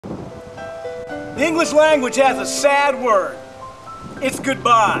The English language has a sad word. It's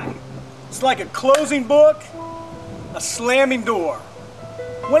goodbye. It's like a closing book, a slamming door.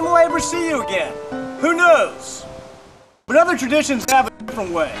 When will I ever see you again? Who knows? But other traditions have a different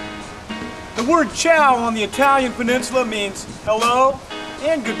way. The word ciao on the Italian peninsula means hello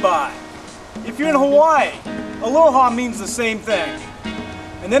and goodbye. If you're in Hawaii, aloha means the same thing.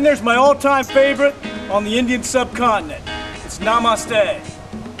 And then there's my all-time favorite on the Indian subcontinent. It's namaste.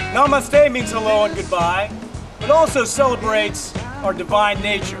 Namaste means hello and goodbye, but also celebrates our divine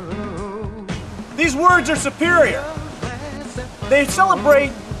nature. These words are superior. They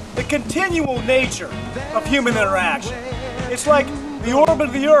celebrate the continual nature of human interaction. It's like the orbit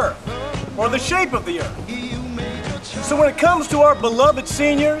of the Earth, or the shape of the Earth. So when it comes to our beloved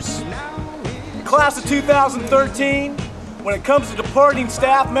seniors, the class of 2013, when it comes to departing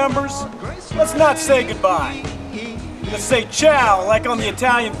staff members, let's not say goodbye. Let's say ciao, like on the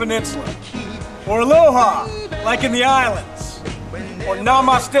Italian peninsula, or aloha, like in the islands, or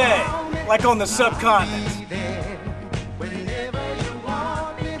namaste, like on the subcontinent.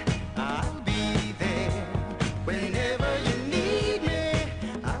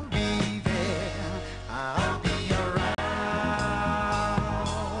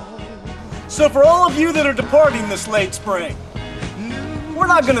 So for all of you that are departing this late spring, we're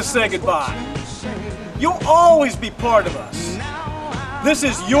not going to say goodbye. You'll always be part of us. This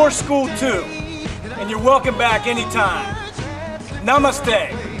is your school too, and you're welcome back anytime.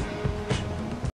 Namaste.